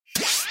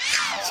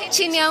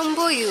Chini Ya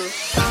Mbuyu.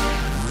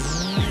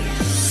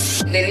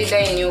 The leader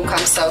in you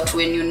comes out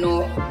when you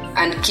know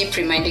and keep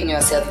reminding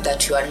yourself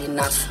that you are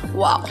enough.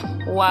 Wow.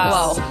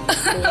 Wow.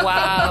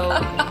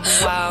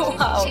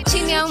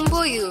 Chini Ya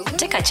Mbuyu.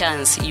 Take a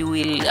chance. You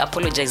will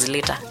apologize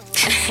later.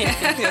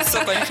 You're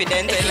so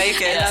confident. I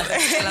like it.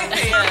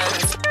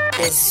 Yes.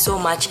 There's so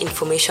much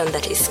information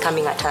that is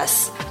coming at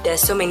us. There are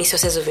so many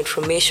sources of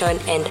information,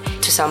 and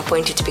to some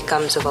point it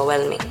becomes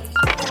overwhelming.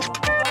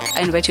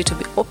 I invite you to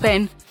be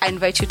open. I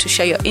invite you to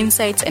share your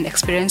insights and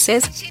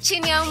experiences.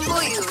 Chini Ya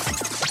Mbuyu.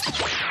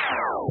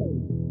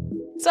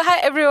 So hi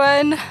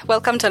everyone,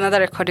 welcome to another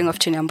recording of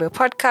Chini Ya Mbuyu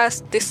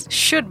podcast. This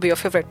should be your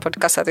favorite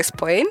podcast at this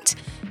point.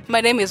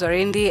 My name is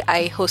Orindi.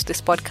 I host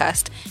this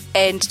podcast,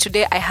 and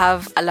today I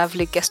have a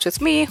lovely guest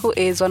with me who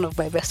is one of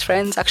my best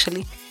friends.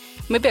 Actually,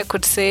 maybe I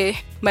could say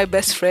my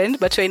best friend,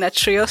 but you're in a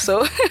trio,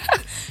 so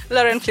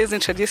Lauren, please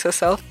introduce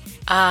yourself.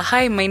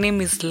 Hi, my name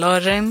is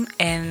Lauren,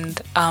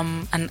 and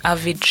I'm an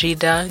avid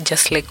reader,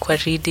 just like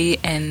Waridi,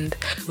 and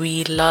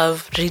we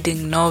love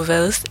reading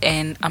novels,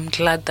 and I'm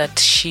glad that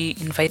she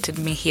invited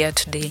me here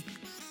today.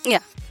 Yeah,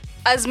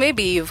 as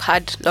maybe you've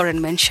heard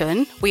Lauren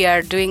mention, we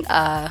are doing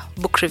a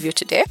book review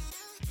today,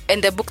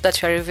 and the book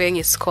that we're reviewing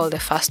is called The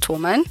First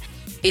Woman.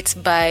 It's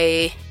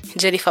by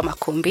Jennifer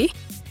Makumbi,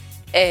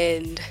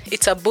 and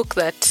it's a book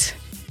that,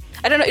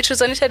 I don't know, it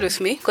resonated with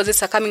me because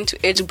it's a coming to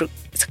age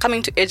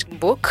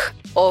book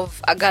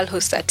of a girl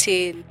who's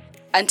 13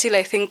 until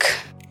I think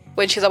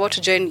when she's about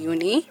to join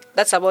uni.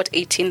 That's about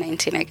 18,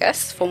 19, I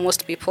guess, for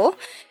most people.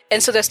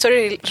 And so the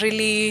story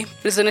really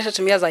resonated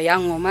to me as a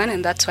young woman,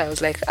 and that's why I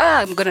was like,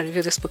 I'm going to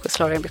review this book with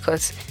Lauren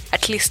because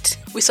at least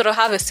we sort of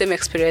have the same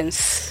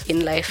experience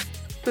in life.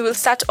 We will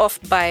start off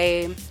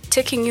by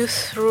taking you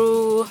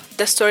through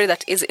the story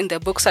that is in the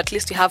book, so at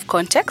least you have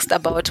context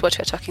about what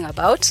we're talking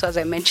about. So as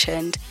I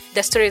mentioned,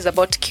 the story is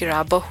about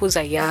Kirabo, who's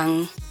a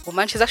young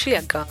woman. She's actually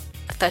a girl,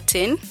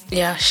 13.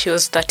 Yeah, she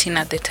was 13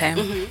 at the time.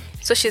 Mm-hmm.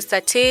 So she's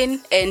 13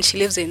 and she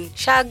lives in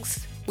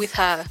Shags with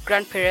her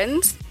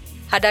grandparents.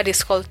 Her dad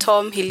is called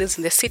Tom. He lives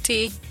in the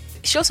city.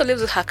 She also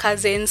lives with her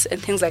cousins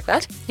and things like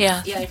that.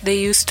 Yeah. They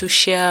used to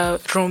share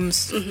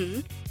rooms.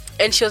 Mm-hmm.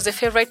 And she was the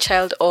favorite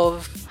child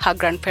of her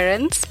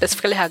grandparents,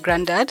 specifically her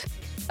granddad,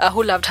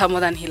 who loved her more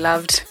than he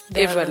loved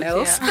everyone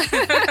else.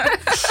 Yeah.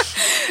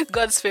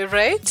 God's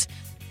favorite.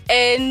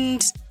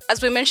 And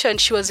as we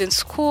mentioned, she was in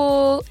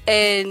school,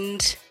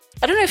 and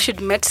I don't know if she'd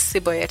met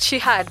Sibo yet. She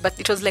had, but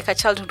it was like a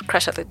childhood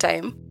crush at the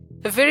time.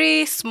 A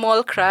very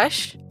small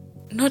crush.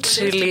 Not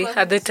really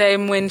at the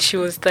time when she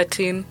was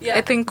 13. Yeah.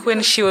 I think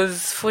when she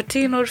was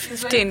 14 or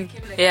 15.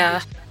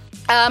 Yeah.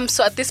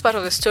 So at this part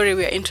of the story,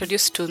 we are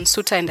introduced to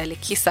Nsuta and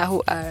Alikisa,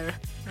 who are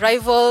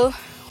rival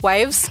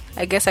wives.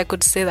 I guess I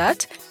could say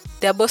that.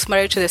 They are both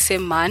married to the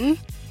same man.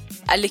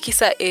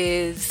 Alikisa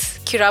is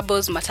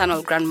Kirabo's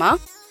maternal grandma,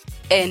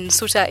 and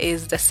Nsuta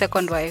is the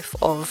second wife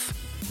of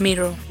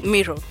Miro,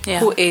 yeah,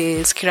 who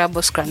is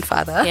Kirabo's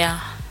grandfather. Yeah.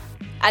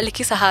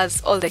 Alikisa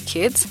has all the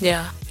kids.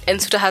 Yeah.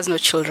 And Nsuta has no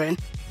children.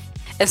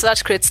 And so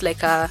that creates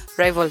like a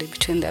rivalry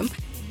between them.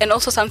 And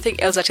also something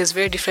else that is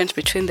very different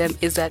between them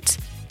is that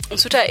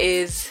Nsuta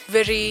is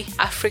very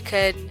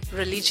African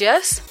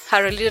religious.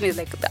 Her religion is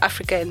like the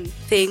African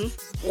thing,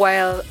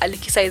 while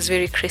Alikisa is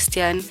very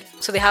Christian.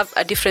 So they have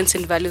a difference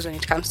in values when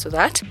it comes to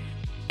that.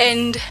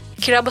 And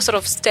Kirabo sort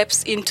of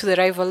steps into the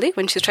rivalry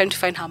when she's trying to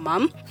find her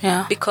mom.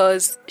 Yeah.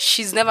 Because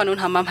she's never known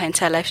her mom her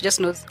entire life. She just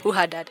knows who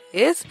her dad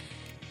is.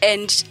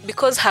 And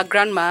because her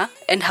grandma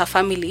and her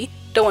family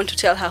don't want to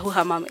tell her who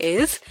her mom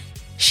is,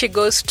 she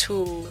goes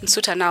to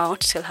Nsuta now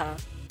to tell her.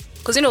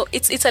 Because, you know,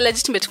 it's a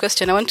legitimate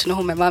question. I want to know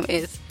who my mom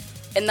is.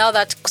 And now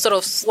that sort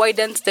of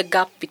widens the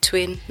gap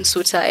between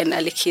Nsuta and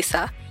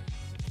Alikisa.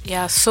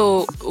 Yeah,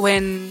 so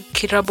when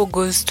Kirabo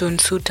goes to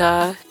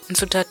Nsuta,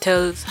 Nsuta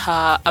tells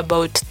her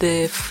about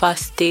the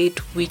first date,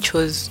 which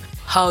was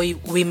how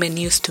women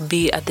used to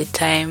be at the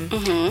time.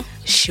 Mm-hmm.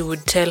 She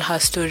would tell her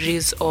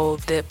stories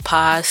of the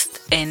past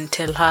and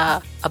tell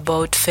her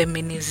about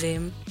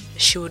feminism.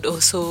 She would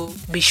also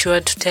be sure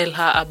to tell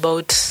her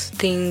about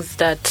things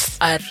that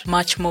are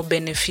much more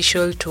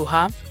beneficial to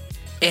her.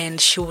 And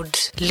she would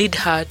lead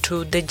her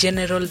to the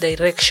general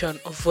direction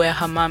of where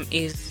her mom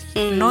is.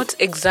 Not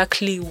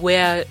exactly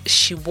where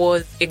she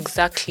was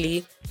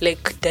exactly,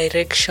 like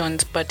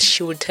directions, but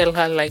she would tell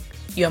her like,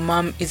 your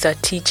mom is a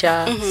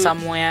teacher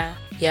somewhere.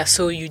 Yeah,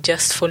 so you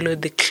just follow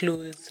the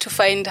clues to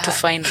find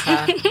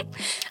her.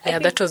 Yeah,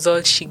 that was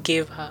all she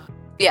gave her.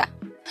 Yeah.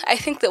 I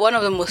think that one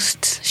of the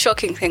most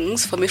shocking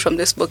things for me from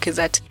this book is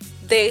that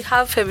they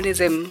have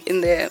feminism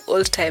in the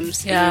old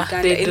times in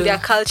Uganda, in their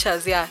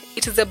cultures. Yeah,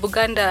 it is the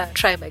Buganda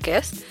tribe, I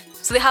guess.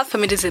 So they have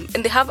feminism,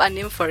 and they have a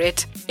name for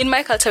it. In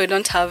my culture, we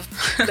don't have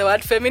the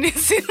word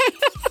feminism.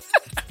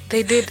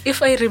 They did.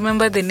 If I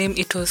remember the name,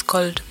 it was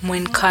called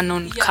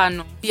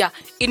Mwenkanonkano. Yeah.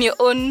 In your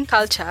own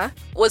culture,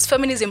 was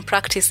feminism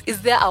practice?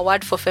 Is there a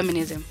word for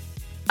feminism?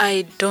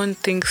 I don't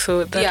think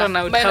so. That one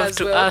I would have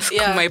to ask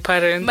my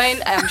parents. Mine,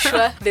 I'm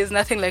sure there's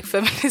nothing like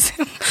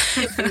feminism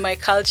in my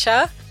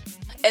culture.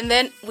 And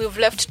then we've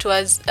left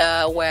towards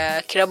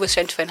where Kirabo is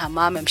trying to find her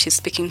mom and she's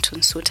speaking to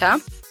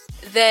Nsuta.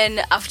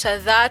 Then after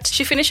that,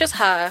 she finishes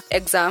her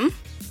exam.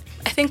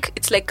 I think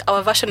it's like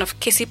our version of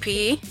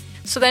KCPE.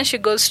 So then she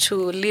goes to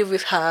live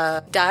with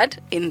her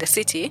dad in the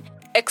city,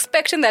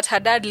 expecting that her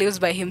dad lives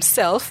by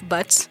himself,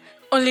 but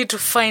only to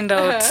find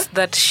out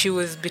that she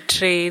was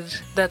betrayed.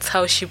 That's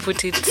how she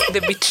put it.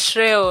 The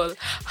betrayal.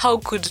 How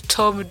could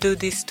Tom do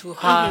this to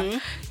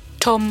her?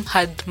 Tom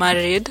had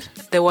married.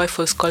 The wife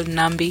was called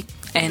Nambi,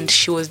 and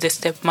she was the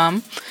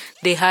stepmom.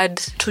 They had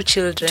 2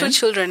 children. 2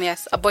 children,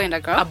 yes. A boy and a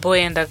girl. A boy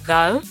and a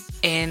girl.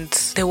 And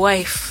the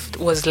wife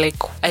was like,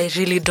 I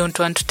really don't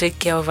want to take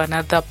care of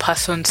another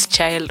person's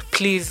child.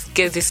 Please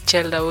get this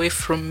child away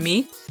from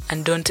me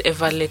and don't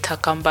ever let her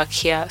come back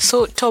here.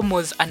 So Tom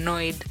was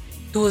annoyed.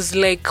 He was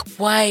like,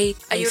 why?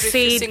 Are you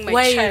refusing my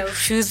why are you child?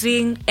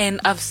 refusing?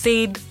 And I've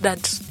said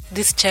that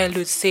this child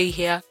would stay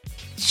here.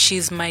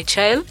 She's my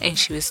child and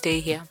she will stay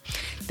here.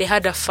 They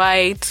had a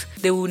fight.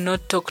 They would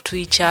not talk to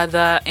each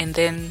other. And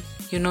then,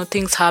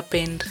 things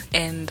happened.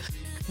 And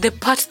the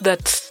part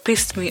that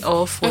pissed me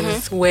off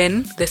was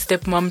when the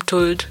stepmom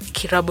told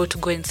Kirabo to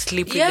go and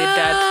sleep with the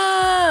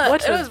dad.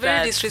 What was very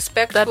that?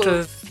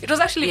 disrespectful. It was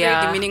actually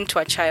very demeaning to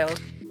a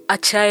child. A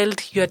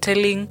child you're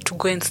telling to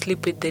go and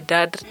sleep with the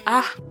dad.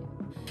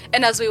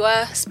 And as we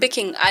were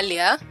speaking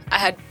earlier, I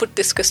had put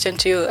this question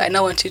to you. I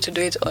now want you to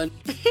do it on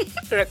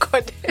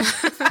record.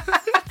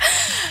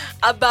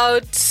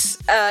 About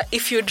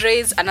if you'd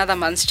raise another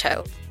man's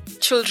child.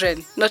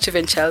 Children, not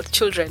even child,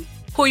 children,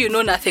 who you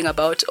know nothing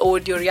about, or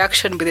would your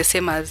reaction be the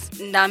same as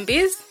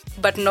Nambi's,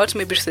 but not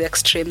maybe to the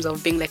extremes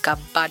of being like a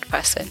bad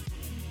person?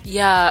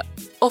 Yeah,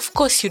 of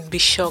course you'd be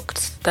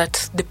shocked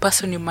that the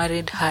person you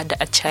married had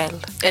a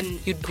child. And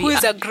you'd be who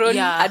is a grown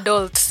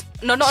adult.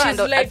 No, not She's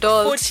an like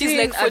adult. 14 She's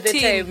like 14. at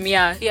the time,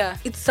 yeah.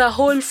 It's a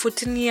whole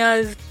 14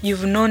 years.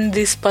 You've known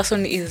this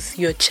person is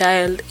your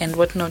child and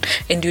whatnot,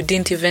 and you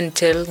didn't even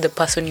tell the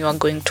person you are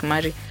going to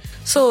marry.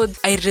 So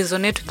I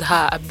resonate with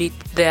her a bit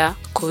there,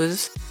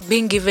 because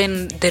being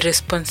given the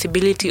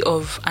responsibility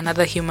of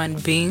another human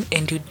being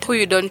and who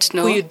you don't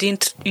know, you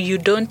didn't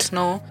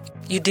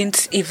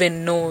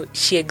even know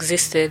she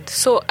existed.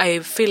 So I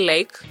feel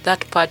like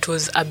that part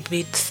was a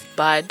bit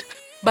bad.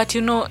 But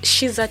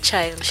she's a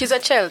child. She's a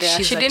child, yeah.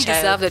 She didn't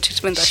deserve the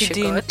treatment that she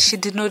got. She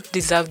did not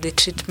deserve the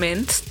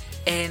treatment.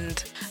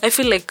 And I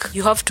feel like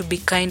you have to be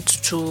kind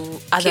to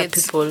other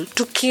people.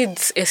 To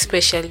kids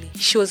especially.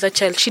 She was a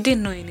child. She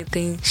didn't know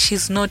anything.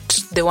 She's not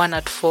the one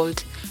at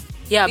fault.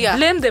 Yeah.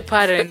 Blame the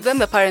parents. Blame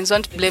the parents,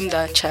 don't blame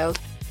the child.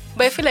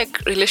 But I feel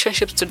like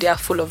relationships today are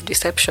full of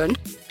deception.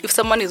 If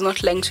someone is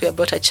not lying to you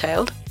about a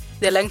child,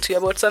 they're lying to you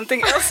about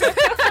something else.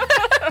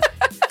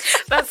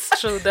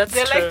 That's true. They're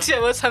lying to you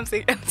about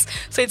something else.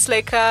 So it's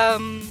like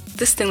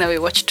this thing that we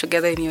watched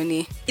together in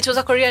uni. It was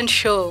a Korean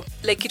show.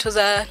 Like it was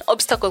an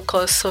obstacle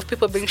course of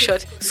people being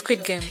shot.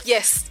 Squid Game.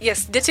 Yes.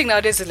 Dating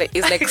nowadays is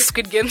like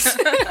Squid Games.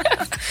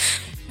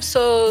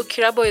 So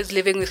Kirabo is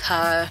living with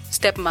her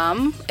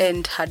stepmom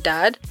and her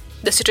dad.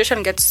 The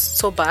situation gets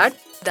so bad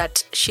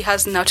that she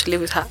has now to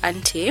live with her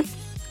auntie.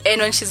 And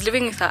when she's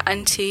living with her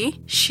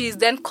auntie, she's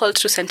then called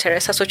to St.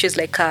 Teresa's, which is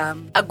like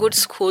a good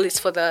school. It's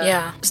for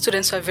the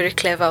students who are very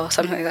clever or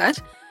something like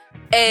that.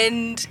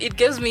 And it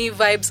gives me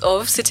vibes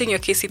of sitting your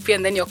KCP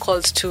and then you're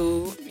called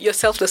to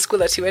yourself the school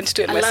that you went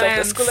to and myself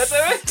the school that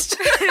I went to.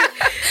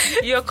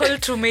 You're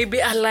called to maybe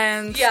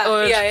Alliance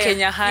or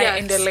Kenya High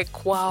and they're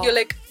like, wow. You're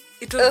like,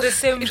 it was the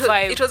same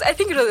vibe. I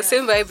think it was the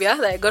same vibe,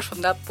 that I got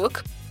from that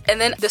book. And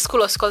then the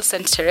school was called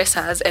St.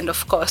 Teresa's, and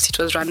of course it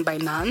was run by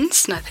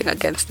nuns, nothing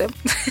against them.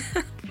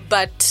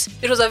 But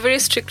it was a very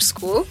strict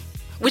school,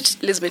 which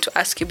leads me to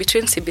ask you,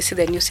 between CBC,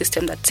 the new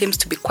system that seems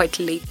to be quite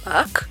laid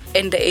back,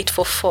 and the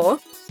 844,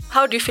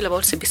 how do you feel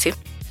about CBC?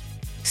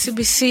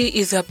 CBC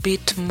is a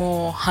bit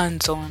more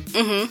hands-on.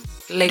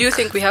 Mm-hmm. Do you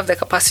think we have the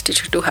capacity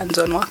to do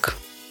hands-on work?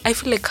 I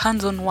feel like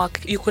hands-on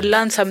work, you could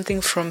learn something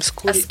from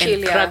school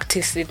and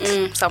practice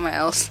it somewhere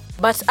else.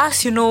 But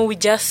as you know, we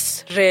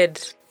just read.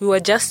 We were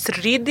just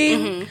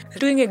reading,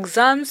 doing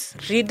exams,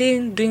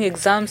 reading, doing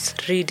exams,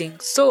 reading.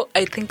 So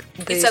I think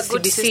it's a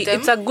good system.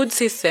 It's a good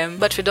system.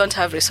 But we don't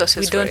have resources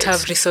for it. We don't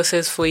have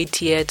resources for it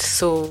yet.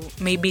 So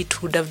maybe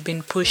it would have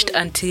been pushed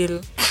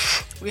until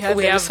we have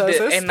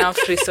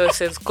enough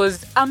resources.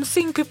 Because I'm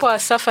seeing people are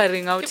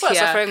suffering out here. People are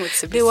suffering with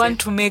CBC. They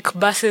want to make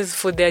buses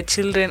for their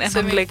children. And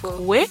I'm like,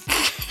 wait?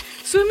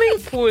 Swimming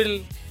pool.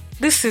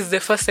 This is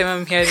the first time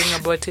I'm hearing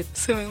about it.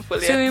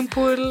 Swimming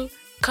pool,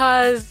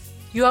 cars.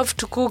 You have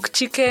to cook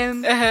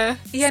chicken. Yeah,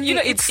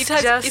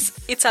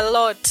 it's a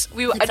lot.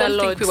 I don't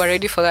think we were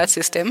ready for that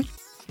system.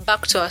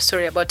 Back to our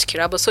story about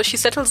Kirabo. So she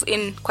settles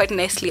in quite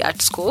nicely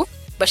at school,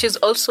 but she's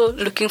also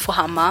looking for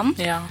her mom.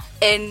 Yeah.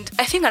 And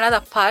I think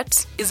another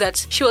part is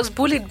that she was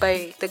bullied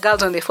by the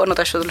girls when they found out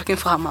that she was looking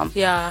for her mom.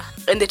 Yeah.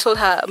 And they told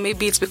her,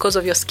 maybe it's because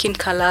of your skin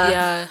color.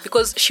 Yeah.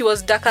 Because she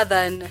was darker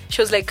than,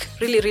 she was like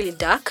really, really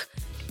dark.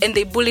 And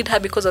they bullied her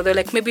because of, they're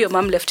like, maybe your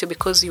mom left you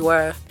because you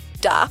were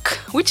dark,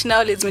 which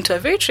now leads me to a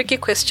very tricky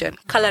question.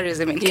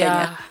 Colorism in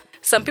Kenya.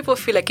 Some people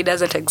feel like it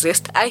doesn't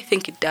exist. I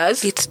think it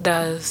does. It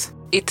does.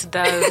 It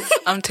does.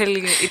 I'm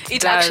telling you, it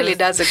It does. actually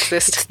does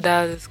exist. It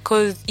does.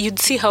 Because you'd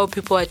see how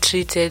people are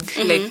treated.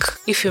 Like,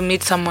 if you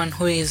meet someone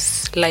who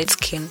is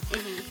light-skinned,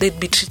 they'd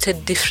be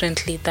treated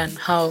differently than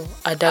how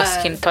a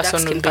dark-skinned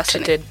person would dark-skinned be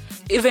person. treated.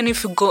 Even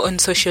if you go on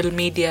social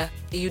media,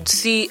 you'd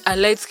see a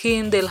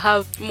light-skinned, they'll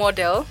have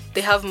Model, they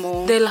have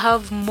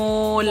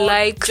more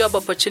likes, job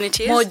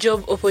opportunities. more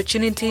job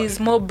opportunities,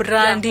 more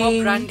branding.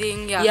 more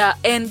branding, yeah. Yeah,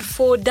 and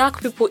for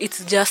dark people,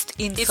 it's just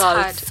insults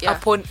hard, yeah.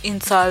 upon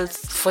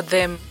insults for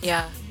them.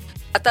 Yeah.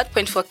 At that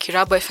point for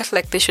Kirabo, I felt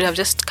like they should have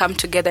just come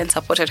together and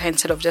supported her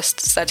instead of just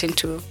starting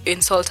to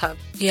insult her.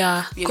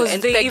 Yeah, You know, because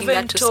and they pegging even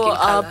her to tore skin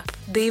colour. up.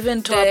 They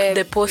even tore up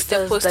the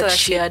posters poster that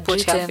she had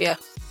put up, written. yeah.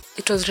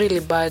 It was really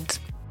bad.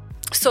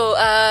 So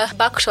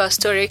back to our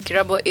story,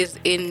 Kirabo is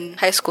in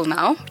high school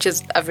now, which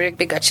is a very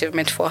big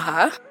achievement for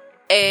her.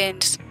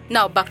 And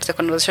now back to the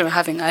conversation we were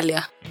having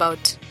earlier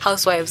about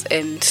housewives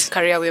and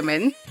career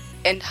women,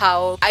 and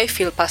how I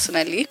feel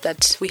personally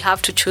that we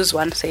have to choose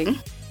one thing.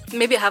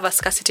 Maybe I have a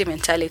scarcity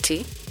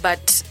mentality,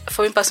 but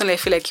for me personally, I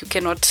feel like you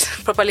cannot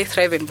properly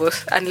thrive in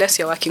both unless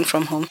you're working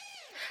from home.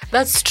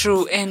 That's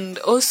true. And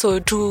also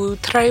to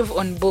thrive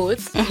on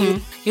both,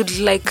 you'd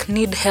like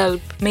need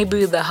help, maybe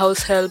with the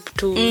house help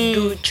to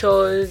do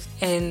chores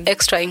and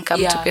Extra income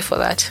to pay for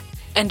that.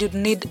 And you'd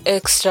need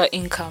extra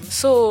income.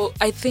 So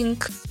I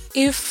think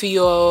if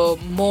you're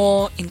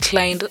more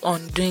inclined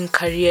on doing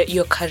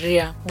your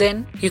career,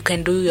 then you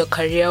can do your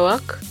career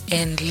work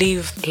and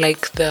leave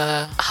like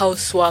the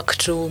housework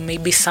to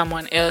maybe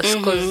someone else.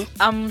 Because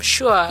I'm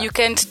sure You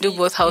can't do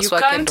both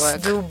housework and you work.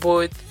 can't do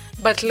both.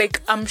 But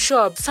like I'm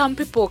sure some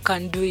people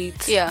can do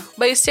it. Yeah,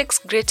 but it takes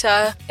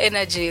greater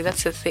energy.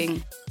 That's the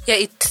thing. Yeah,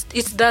 it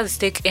does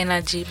take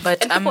energy,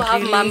 but And I'm people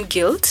have really, mom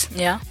guilt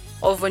yeah.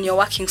 of when you're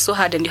working so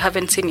hard and you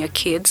haven't seen your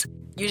kids.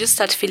 You just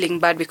start feeling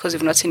bad because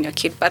you've not seen your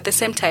kid. But at the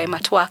same time,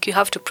 at work, you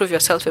have to prove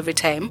yourself every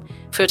time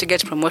for you to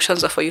get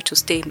promotions or for you to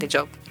stay in the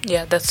job.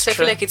 Yeah, that's So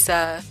true. I feel like it's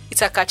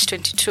a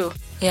catch-22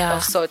 Yeah.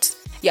 of sorts.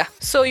 Yeah.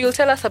 So you'll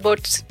tell us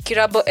about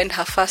Kirabo and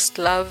her first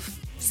love.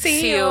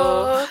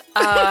 Theo.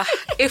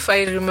 If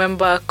I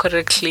remember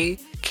correctly,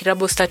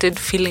 Kirabo started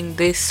feeling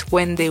this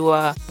when they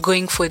were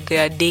going for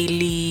their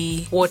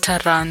daily water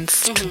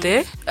runs to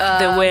the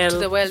well. To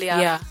the well, yeah.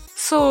 Yeah.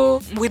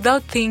 So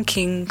without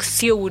thinking,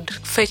 Theo would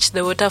fetch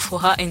the water for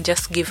her and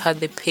just give her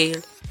the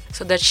pail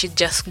so that she'd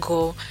just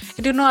go.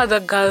 And other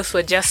girls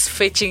were just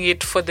fetching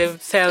it for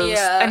themselves.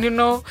 Yeah. And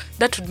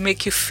that would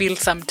make you feel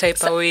some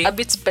type of way. A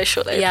bit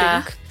special, I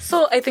think.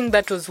 So I think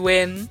that was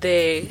when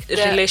the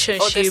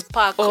relationship or the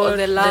spark or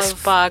the love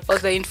spark or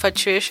the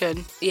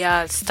infatuation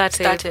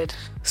started.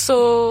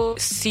 So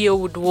Theo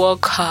would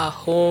walk her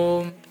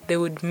home, they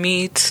would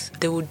meet,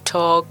 they would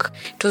talk.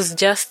 It was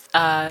just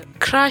a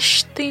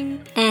crush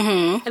thing.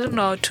 I don't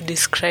know how to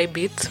describe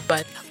it,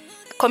 but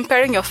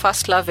Comparing your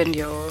first love and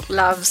your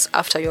loves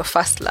after your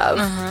first love,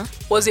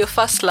 was your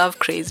first love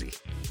crazy?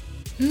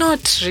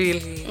 not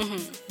really.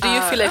 Do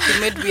you feel like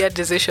you made weird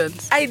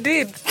decisions? I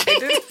did.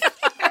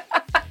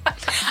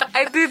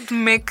 I did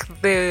make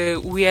the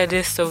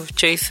weirdest of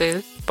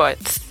choices,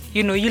 but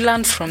you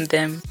learn from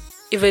them.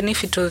 Even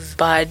if it was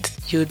bad,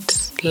 you'd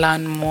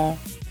learn more.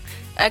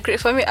 I agree.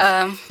 For me,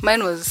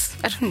 mine was,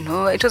 I don't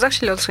know, it was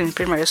actually also in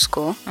primary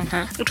school.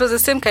 It was the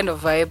same kind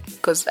of vibe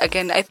because,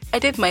 again, I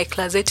did my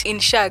closet in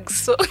shags,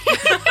 so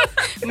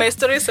my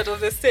story is sort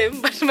of the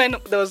same, but mine,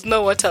 there was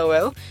no water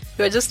well.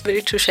 We were just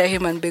very two shy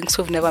human beings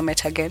who've never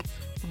met again.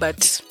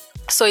 But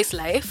so is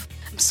life.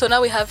 So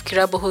now we have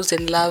Kirabo who's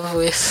in love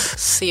with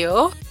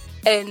Theo,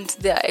 and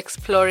they're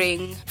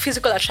exploring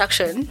physical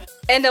attraction.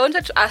 And I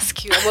wanted to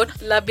ask you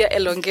about labia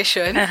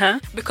elongation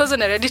because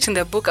when I read it in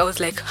the book, I was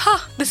like,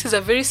 this is a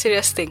very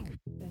serious thing.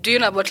 Do you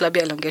know about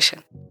labia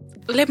elongation?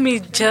 Let me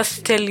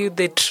just tell you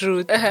the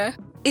truth.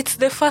 It's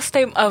the first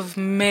time I've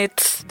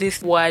met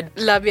this word,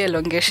 Labia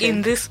elongation.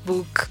 in this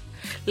book.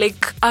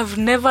 Like, I've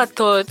never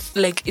thought,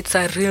 like, it's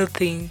a real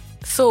thing.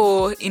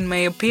 So, in my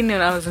opinion,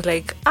 I was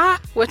like,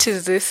 What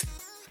is this?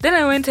 Then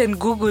I went and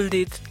Googled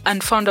it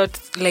and found out,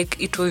 like,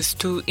 it was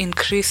to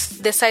increase.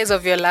 The size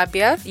of your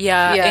labia.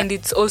 Yeah, and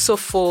it's also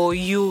for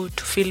you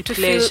to feel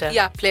pleasure.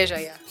 Pleasure,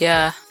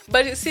 Yeah.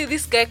 But you see,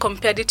 this guy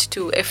compared it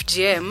to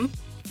FGM.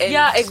 And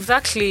Yeah,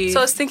 exactly. So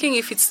I was thinking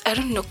if it's, I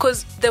don't know,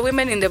 because the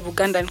women in the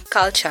Ugandan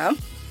culture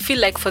feel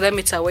like for them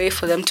it's a way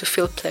for them to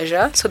feel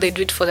pleasure, so they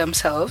do it for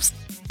themselves.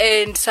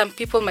 And some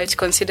people might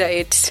consider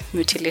it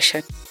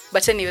mutilation.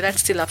 But anyway, that's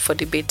still up for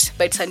debate.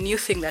 But it's a new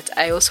thing that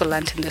I also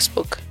learned in this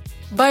book.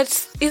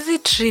 But is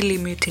it really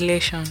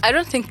mutilation? I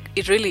don't think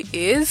it really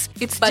is.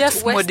 It's but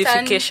just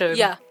modification.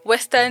 Yeah,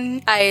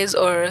 Western eyes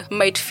or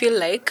might feel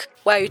like,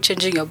 why are you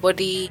changing your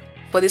body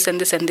for this and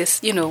this and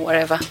this,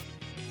 whatever.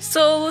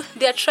 So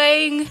they're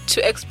trying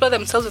to explore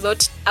themselves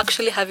without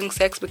actually having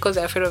sex because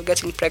they're afraid of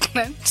getting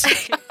pregnant.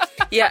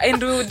 Yeah,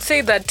 and we would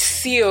say that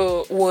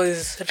Theo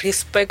was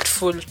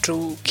respectful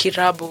to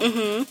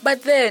Kirabo.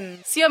 But then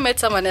Theo met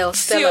someone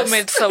else. Tell Theo us.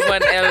 met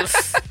someone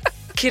else.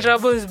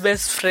 Kirabo's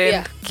best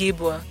friend,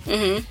 Gibwa.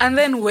 And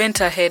then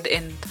went ahead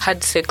and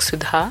had sex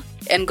with her.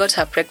 And got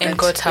her pregnant. And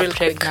got her real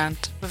quick.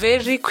 pregnant.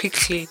 Very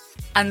quickly.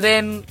 And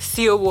then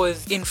Theo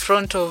was in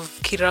front of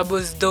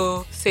Kirabo's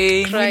door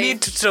saying, Crying. we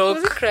need to talk.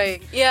 Was he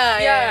crying?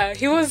 Yeah.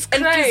 He was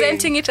And crying.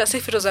 presenting it as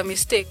if it was a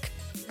mistake.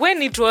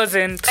 When it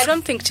wasn't. I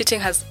don't think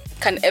cheating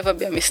can ever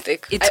be a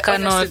mistake. It I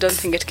cannot. honestly don't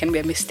think it can be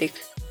a mistake.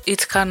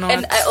 It cannot.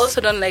 And I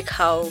also don't like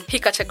how he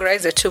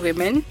categorized the two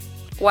women,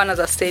 one as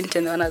a saint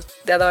and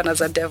the other one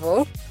as a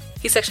devil.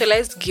 He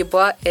sexualized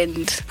Gibwa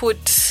and put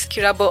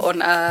Kirabo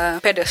on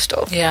a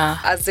pedestal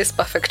as this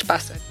perfect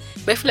person.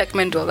 But I feel like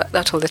men do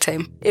that all the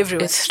time,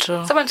 everywhere. It's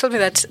true. Someone told me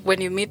that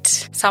when you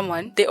meet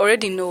someone, they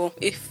already know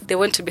if they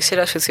want to be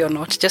serious with you or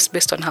not, just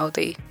based on how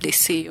they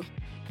see you.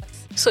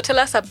 So tell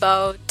us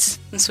about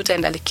Nsuta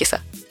and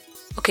Alikisa.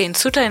 Okay,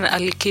 Nsuta and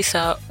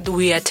Alikisa,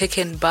 we are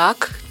taken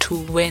back to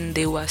when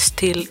they were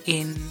still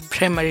in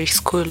primary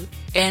school.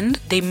 And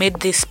they made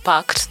this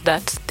pact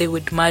that they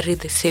would marry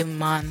the same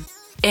man.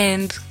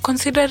 And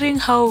considering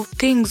how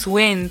things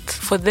went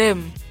for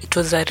them, it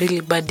was a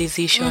really bad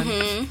decision.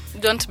 Mm-hmm.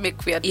 Don't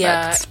make weird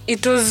pacts.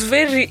 It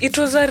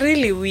was a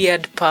really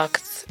weird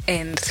pact.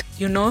 And,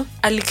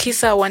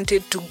 Alikisa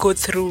wanted to go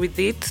through with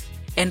it.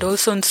 And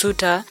also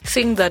Nsuta,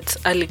 seeing that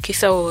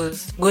Alikisa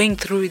was going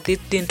through with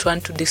it, didn't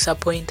want to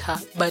disappoint her.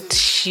 But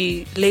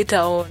she later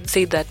on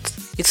said that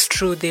it's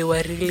true, they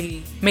were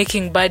really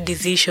making bad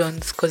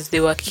decisions because they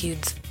were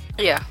kids.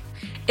 Yeah.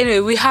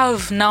 Anyway, we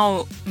have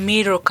now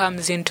Miro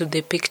comes into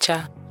the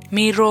picture.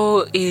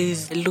 Miro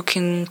is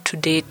looking to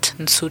date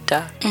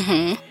Nsuta.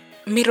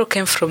 Mm-hmm. Miro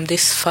came from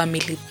this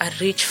family, a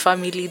rich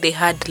family. They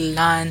had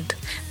land,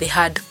 they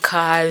had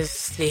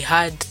cars, they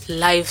had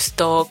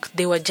livestock.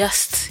 They were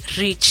just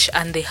rich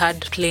and they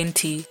had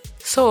plenty.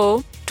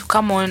 So, to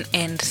come on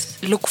and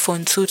look for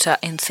Nsuta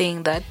and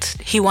saying that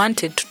he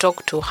wanted to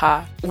talk to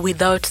her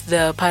without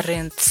the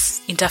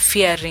parents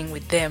interfering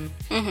with them.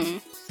 Mm-hmm.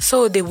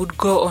 So they would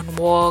go on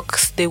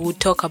walks, they would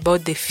talk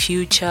about the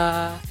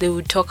future, they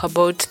would talk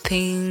about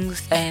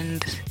things,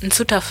 and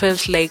Nsuta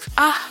felt like,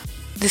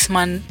 this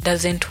man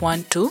doesn't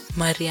want to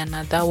marry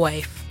another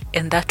wife,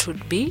 and that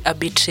would be a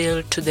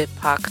betrayal to the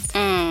pact.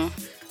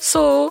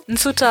 So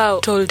Nsuta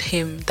told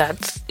him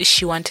that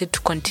she wanted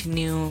to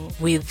continue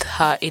with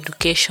her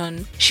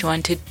education, she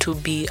wanted to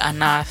be a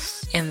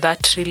nurse, and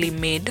that really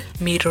made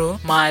Miro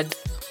mad.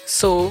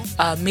 So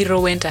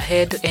Miro went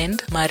ahead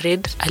and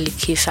married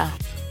Alikisa.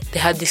 They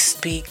had this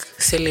big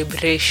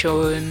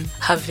celebration,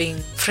 having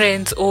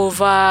friends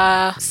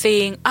over,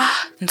 saying,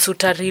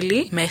 Nsuta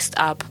really messed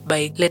up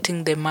by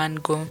letting the man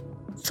go.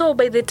 So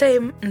by the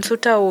time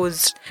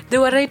Nsuta they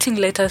were writing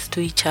letters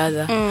to each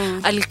other.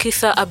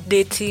 Alikisa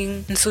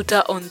updating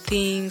Nsuta on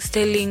things,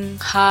 telling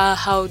her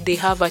how they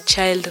have a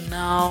child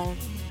now,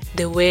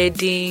 the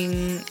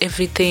wedding,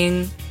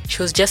 everything.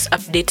 She was just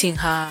updating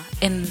her,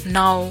 and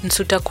now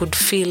Nsuta could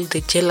feel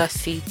the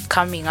jealousy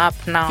coming up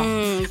now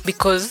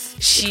because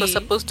it was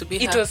supposed to be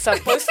her. It was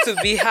supposed to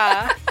be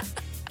her,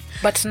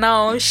 but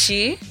now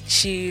she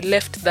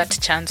left that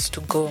chance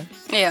to go.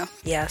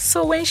 Yeah.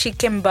 So when she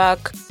came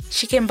back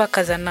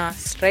as a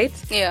nurse, right?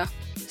 Yeah.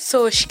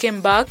 So she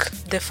came back.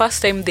 The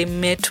first time they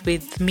met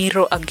with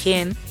Miro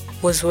again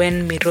was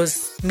when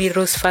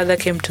Miro's father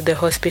came to the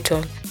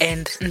hospital,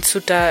 and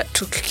Nsuta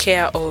took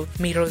care of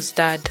Miro's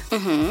dad.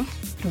 Mm-hmm.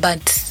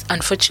 But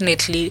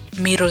unfortunately,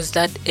 Miro's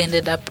dad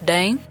ended up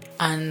dying,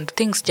 and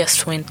things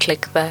just went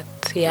like that.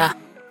 Yeah.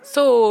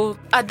 So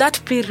at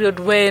that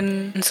period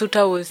when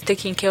Nsuta was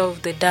taking care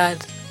of the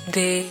dad,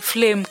 the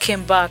flame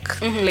came back.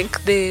 Mm-hmm.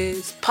 Like the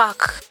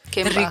spark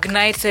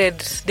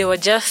reignited. They were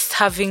just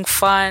having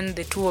fun,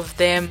 the two of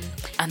them.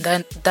 And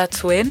then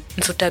that's when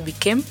Nsuta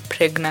became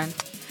pregnant.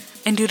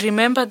 And you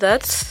remember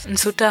that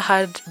Nsuta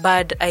had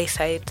bad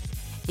eyesight.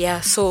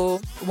 Yeah, so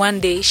one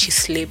day she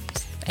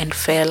slipped and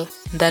fell.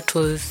 That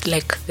was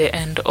like the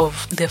end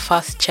of the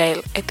first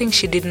child. I think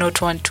she did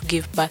not want to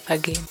give birth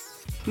again.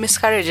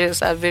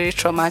 Miscarriages are very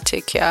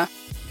traumatic, yeah.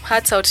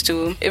 Hearts out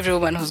to every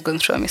woman who's gone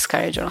through a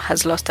miscarriage or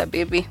has lost a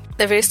baby.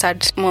 They're very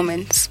sad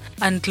moments.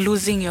 And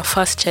losing your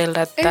first child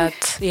at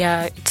that,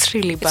 yeah, it's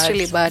really bad. It's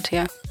really bad,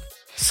 yeah.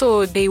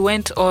 So they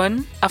went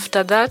on.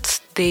 After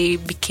that, they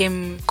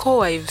became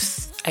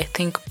co-wives, I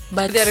think.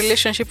 But their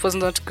relationship was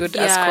not good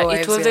as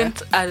co-wives. It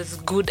wasn't as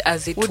good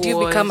as it was. Would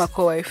you become a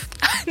co-wife?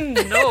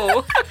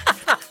 No.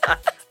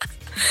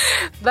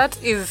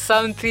 That is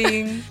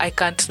something I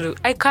can't do.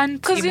 I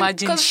can't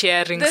imagine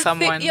sharing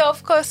someone. Yeah,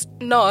 of course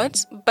not.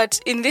 But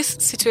in this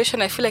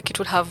situation, I feel like it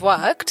would have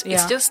worked. Yeah.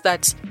 It's just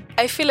that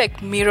I feel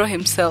like Miro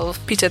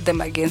himself pitted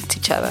them against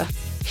each other.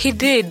 He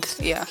did.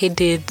 Yeah. He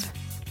did.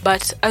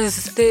 But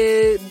as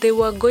they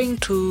were going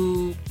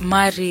to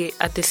marry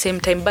at the same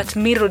time, but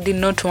Miro did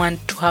not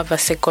want to have a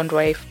second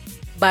wife.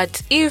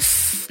 But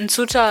if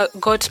Nsuta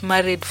got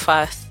married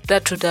first,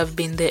 that would have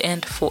been the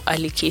end for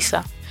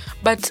Alikisa.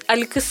 But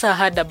Alikisa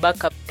had a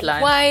backup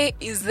plan. Why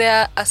is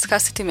there a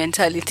scarcity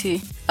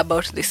mentality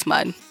about this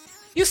man?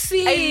 You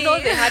see, I know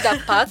they had a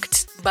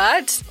pact,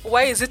 but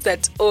why is it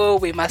that,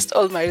 we must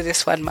all marry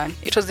this one man?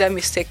 It was their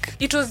mistake.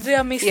 It was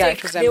their mistake. Yeah,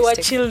 it was their they mistake.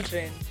 Were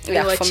children.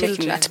 They were children.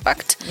 Making that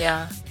pact.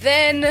 Yeah.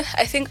 Then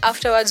I think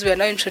afterwards we are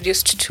now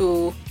introduced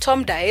to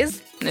Tom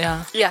dies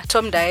Yeah,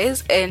 Tom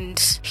dies, and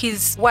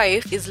his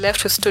wife is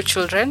left with 2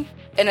 children,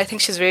 and I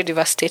think she's very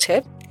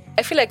devastated.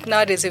 I feel like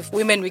nowadays, if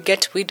women we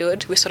get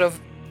widowed, we sort of,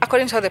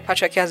 according to how the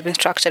patriarchy has been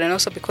structured, and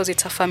also because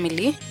it's a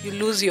family, you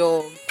lose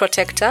your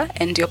protector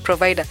and your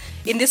provider.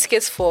 In this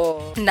case for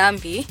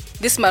Nambi,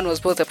 this man was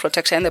both the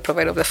protector and the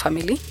provider of the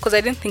family, because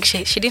I didn't think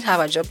she didn't have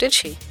a job, did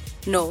she?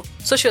 No.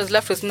 So she was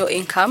left with no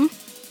income,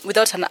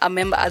 without a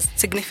member, as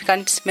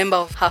significant member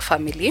of her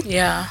family.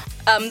 Yeah.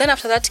 Then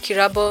after that,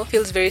 Kirabo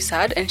feels very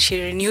sad, and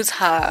she renews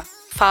her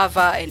fervor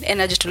and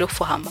energy to look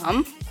for her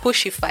mom, who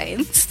she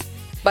finds.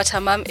 But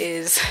her mom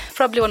is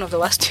probably one of the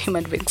worst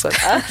human beings on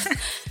earth,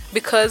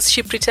 because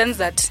she pretends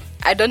that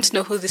I don't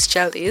know who this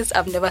child is,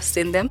 I've never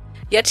seen them,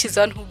 yet she's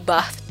the one who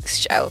birthed this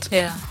child.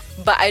 Yeah.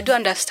 But I do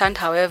understand,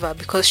 however,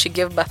 because she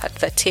gave birth at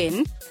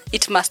 13,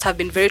 it must have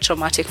been very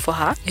traumatic for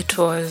her. It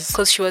was.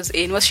 Because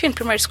was she in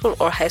primary school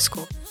or high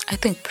school? I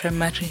think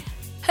primary.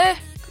 Hey,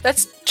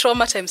 that's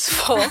trauma times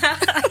 4.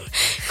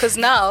 Because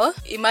now,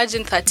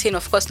 imagine 13,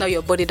 of course, now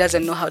your body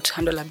doesn't know how to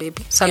handle a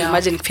baby. So I'm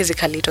imagining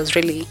physically it was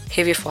really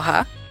heavy for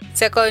her.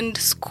 Second,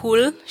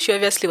 school, she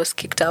obviously was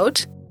kicked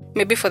out.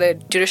 Maybe for the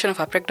duration of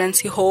her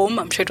pregnancy. Home,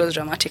 I'm sure it was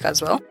dramatic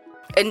as well.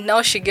 And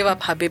now she gave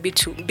up her baby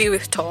to be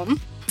with Tom.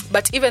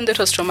 But even though it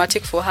was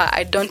traumatic for her,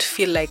 I don't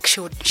feel like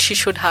she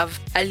should have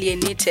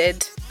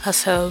alienated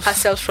herself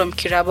from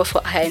Kirabo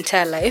for her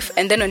entire life.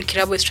 And then when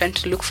Kirabo is trying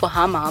to look for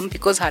her mom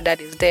because her dad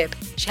is dead,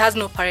 she has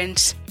no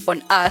parents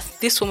on earth.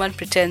 This woman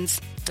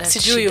pretends that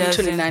sijui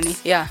mtu ni nani.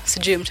 Yeah,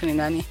 sijui mtu ni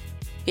nani.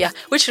 Yeah,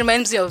 which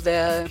reminds me of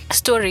the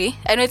story.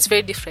 I know it's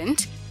very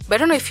different, but I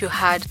don't know if you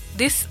had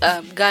this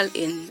girl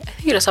in, I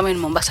think it was somewhere in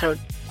Mombasa Road,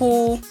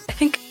 who I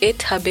think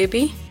ate her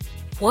baby.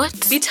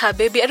 What? Beat her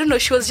baby. I don't know.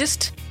 She was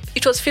just,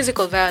 it was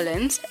physical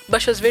violence,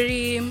 but she was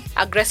very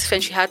aggressive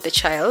and she had the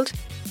child.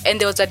 And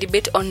there was a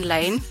debate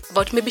online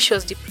about maybe she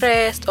was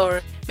depressed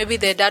or maybe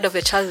the dad of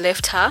the child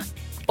left her,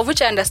 of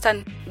which I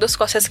understand those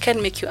causes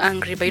can make you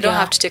angry, but you don't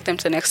have to take them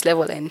to the next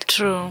level and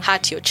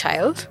hurt your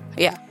child.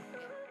 Yeah.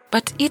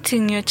 But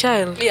eating your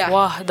child? Yeah.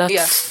 Wow,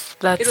 that's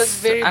it was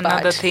very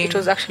another bad. thing. It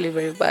was actually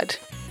very bad.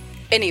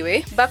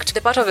 Anyway, back to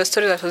the part of the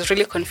story that was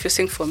really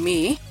confusing for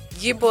me.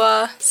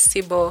 Gibwa,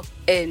 Sibo,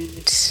 and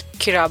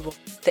Kirabo.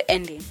 The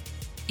ending.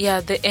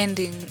 Yeah, the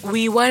ending.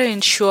 We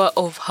weren't sure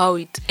of how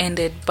it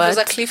ended, but it was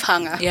a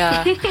cliffhanger.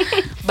 Yeah.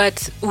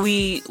 But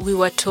we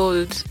were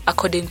told,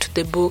 according to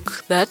the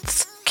book, that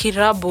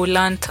Kirabo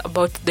learned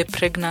about the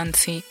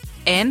pregnancy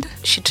and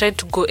she tried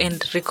to go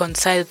and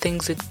reconcile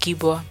things with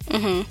Gibwa.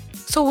 Mm-hmm.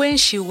 So when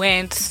she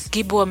went,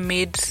 Gibwa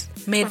made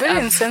very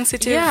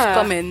insensitive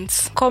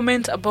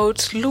comment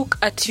about, look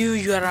at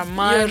you are a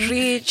man, you're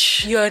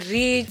rich, you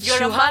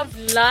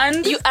have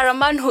land, you are a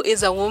man who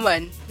is a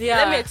woman.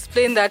 Let me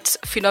explain that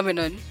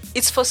phenomenon.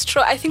 It's for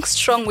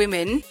strong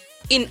women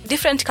in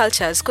different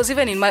cultures, because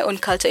even in my own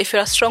culture, if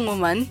you're a strong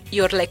woman,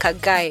 you're like a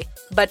guy.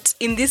 But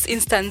in this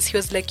instance, he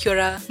was like, you're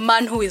a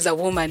man who is a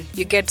woman.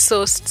 You get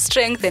so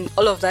strength and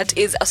all of that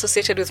is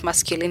associated with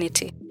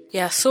masculinity.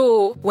 Yeah,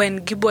 so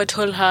when Gibwa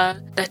told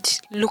her that,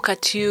 look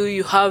at you,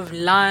 you have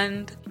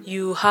land,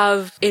 you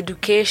have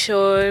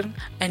education,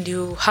 and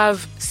you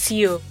have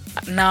CEO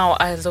now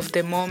as of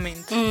the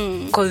moment,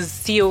 because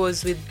CEO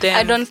was with them.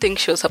 I don't think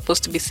she was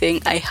supposed to be saying,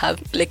 you have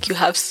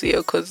CEO,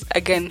 because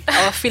again,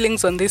 our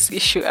feelings on this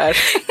issue are...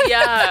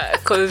 Yeah,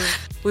 because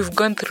we've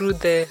gone through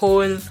the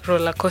whole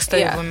roller coaster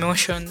of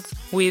emotions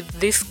with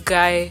this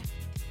guy.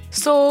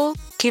 So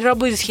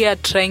Kirabo is here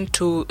trying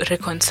to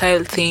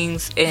reconcile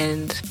things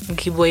and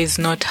Gibwa is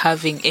not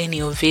having any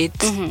of it.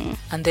 Mm-hmm.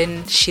 And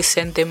then she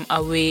sent them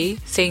away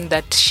saying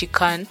that she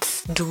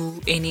can't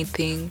do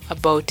anything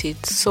about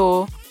it.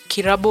 So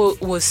Kirabo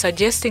was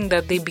suggesting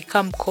that they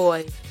become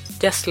co-wives,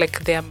 just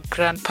like their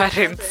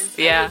grandparents.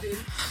 Yeah.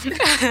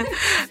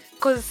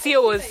 Because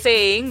Theo was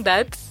saying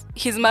that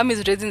his mom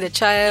is raising the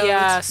child.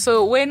 Yeah,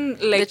 so when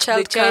the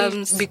child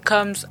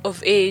becomes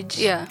of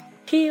age,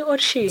 he or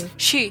she?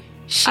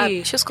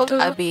 She's called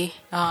Abby.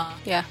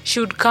 Yeah. She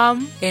would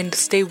come and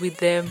stay with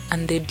them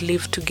and they'd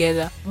live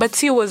together. But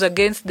she was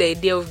against the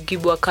idea of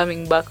Gibwa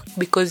coming back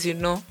because,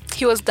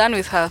 he was done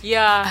with her.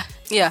 Yeah.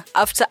 Yeah.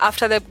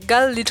 After the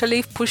girl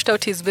literally pushed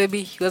out his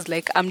baby, he was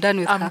like, I'm done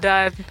with her. I'm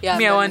done. Yeah,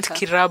 I want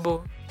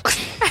Kirabo.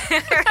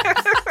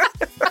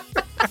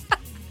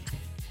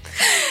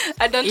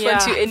 I don't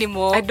want you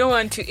anymore. I don't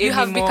want you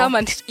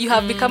anymore. You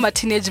have become a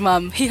teenage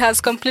mom. He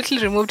has completely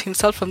removed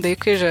himself from the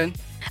equation.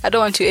 I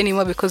don't want you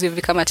anymore because you've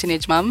become a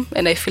teenage mom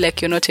and I feel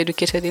like you're not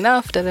educated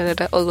enough,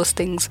 all those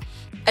things.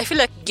 I feel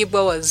like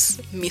Gibwa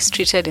was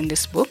mistreated in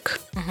this book.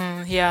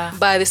 Mm-hmm, yeah.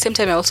 But at the same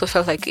time, I also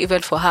felt like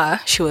even for her,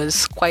 she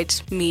was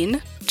quite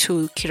mean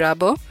to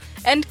Kirabo.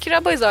 And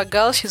Kirabo is our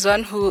girl. She's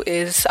one who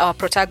is our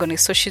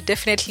protagonist. So she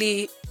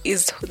definitely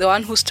is the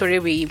one whose story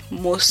we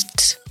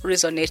most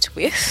resonate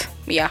with.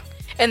 Yeah.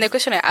 And the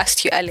question I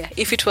asked you earlier,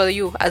 if it were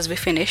you as we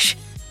finish,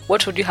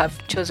 what would you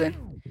have chosen?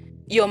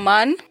 Your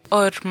man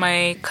or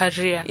my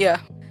career? Yeah.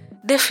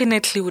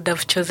 Definitely would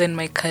have chosen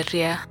my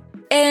career.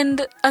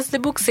 And as the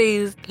book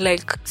says,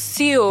 like,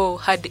 Sio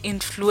had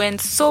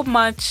influenced so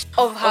much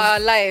Of her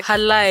life. Her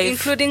life.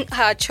 Including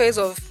her choice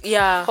of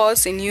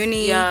course in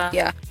uni.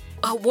 Yeah.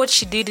 What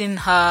she did in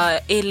her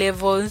A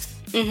levels.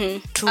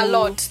 A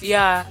lot.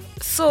 Yeah.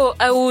 So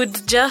I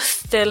would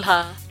just tell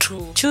her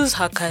to choose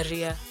her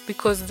career,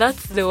 because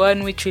that's the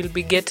one which will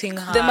be getting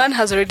her. The man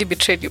has already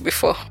betrayed you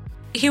before.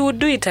 He would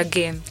do it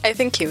again. I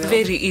think he will.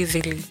 Very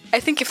easily. I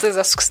think if there's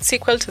a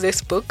sequel to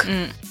this book,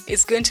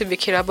 it's going to be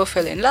Kirabo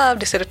fell in love,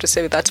 decided to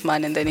stay with that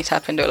man, and then it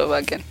happened all over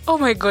again. Oh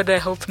my God, I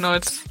hope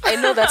not. I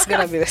know that's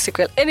going to be the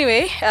sequel.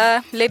 Anyway,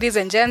 ladies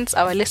and gents,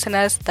 our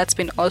listeners, that's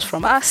been all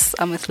from us.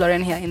 I'm with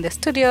Lauren here in the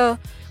studio.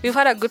 We've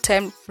had a good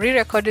time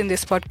re-recording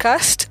this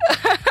podcast.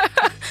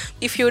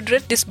 If you would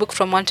rate this book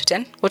from 1 to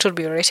 10, what would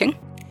be your rating?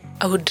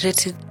 I would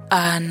rate it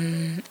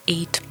an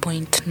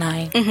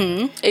 8.9.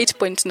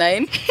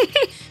 8.9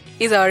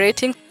 is our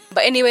rating.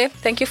 But anyway,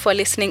 thank you for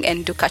listening,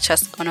 and do catch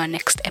us on our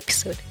next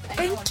episode.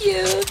 Thank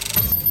you.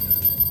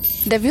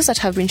 The views that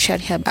have been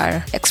shared here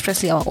are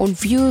expressly our own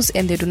views,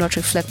 and they do not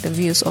reflect the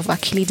views of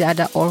Akili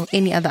Dada or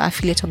any other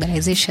affiliate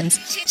organizations.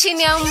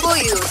 Chini Ya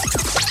Mbuyu.